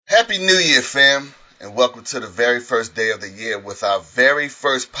Happy New Year, fam, and welcome to the very first day of the year with our very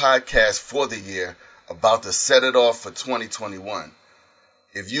first podcast for the year, about to set it off for 2021.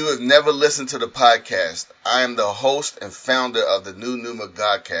 If you have never listened to the podcast, I am the host and founder of the New Numa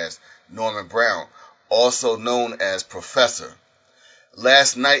Godcast, Norman Brown, also known as Professor.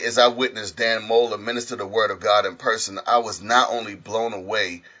 Last night, as I witnessed Dan Mohler minister the Word of God in person, I was not only blown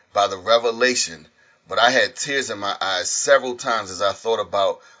away by the revelation, but I had tears in my eyes several times as I thought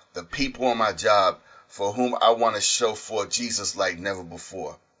about the people on my job for whom I want to show forth Jesus like never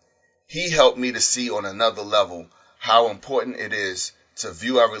before. He helped me to see on another level how important it is to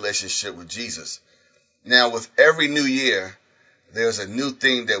view our relationship with Jesus. Now, with every new year, there's a new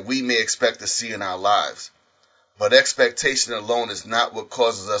thing that we may expect to see in our lives. But expectation alone is not what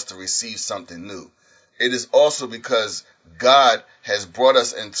causes us to receive something new. It is also because God has brought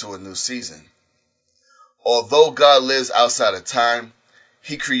us into a new season. Although God lives outside of time,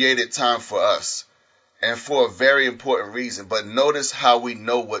 He created time for us, and for a very important reason. But notice how we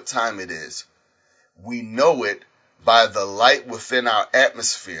know what time it is. We know it by the light within our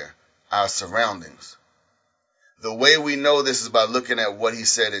atmosphere, our surroundings. The way we know this is by looking at what He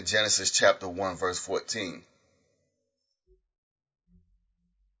said in Genesis chapter 1, verse 14.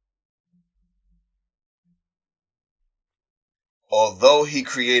 Although He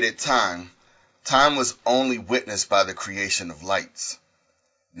created time, time was only witnessed by the creation of lights.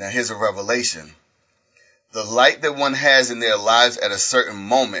 Now here's a revelation. The light that one has in their lives at a certain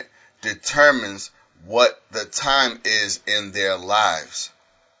moment determines what the time is in their lives.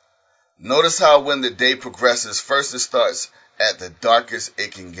 Notice how when the day progresses, first it starts at the darkest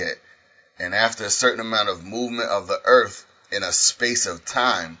it can get. And after a certain amount of movement of the earth in a space of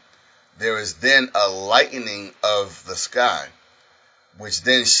time, there is then a lightening of the sky, which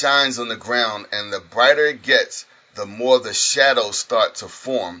then shines on the ground, and the brighter it gets, the more the shadows start to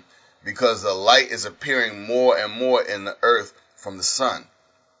form, because the light is appearing more and more in the earth from the sun.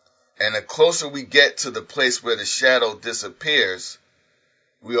 And the closer we get to the place where the shadow disappears,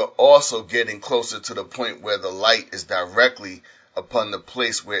 we are also getting closer to the point where the light is directly upon the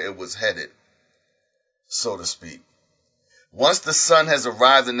place where it was headed, so to speak. Once the sun has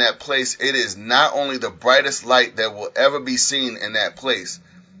arrived in that place, it is not only the brightest light that will ever be seen in that place,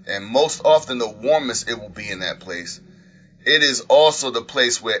 and most often the warmest it will be in that place. It is also the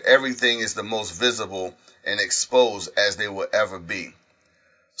place where everything is the most visible and exposed as they will ever be.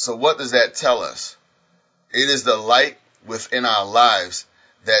 So what does that tell us? It is the light within our lives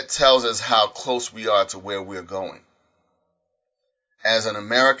that tells us how close we are to where we're going. As an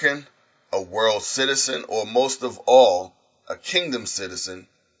American, a world citizen, or most of all, a kingdom citizen,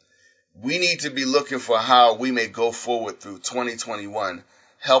 we need to be looking for how we may go forward through 2021,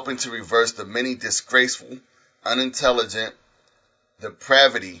 helping to reverse the many disgraceful, unintelligent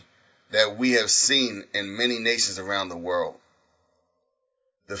depravity that we have seen in many nations around the world.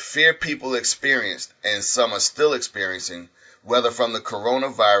 The fear people experienced, and some are still experiencing, whether from the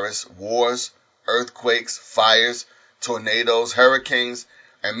coronavirus, wars, earthquakes, fires, tornadoes, hurricanes,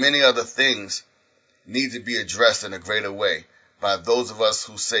 and many other things, need to be addressed in a greater way by those of us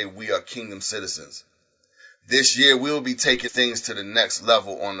who say we are kingdom citizens. This year, we will be taking things to the next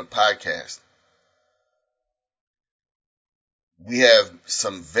level on the podcast. We have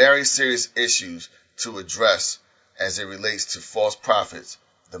some very serious issues to address as it relates to false prophets,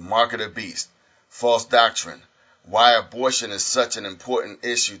 the mark of the beast, false doctrine, why abortion is such an important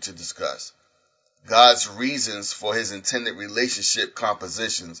issue to discuss, God's reasons for His intended relationship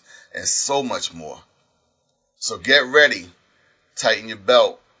compositions, and so much more. So get ready, tighten your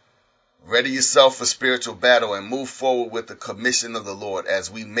belt, ready yourself for spiritual battle, and move forward with the commission of the Lord as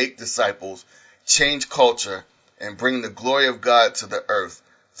we make disciples, change culture, and bring the glory of God to the earth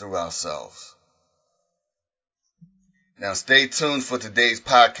through ourselves. Now stay tuned for today's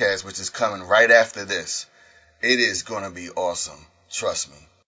podcast, which is coming right after this. It is going to be awesome. Trust me.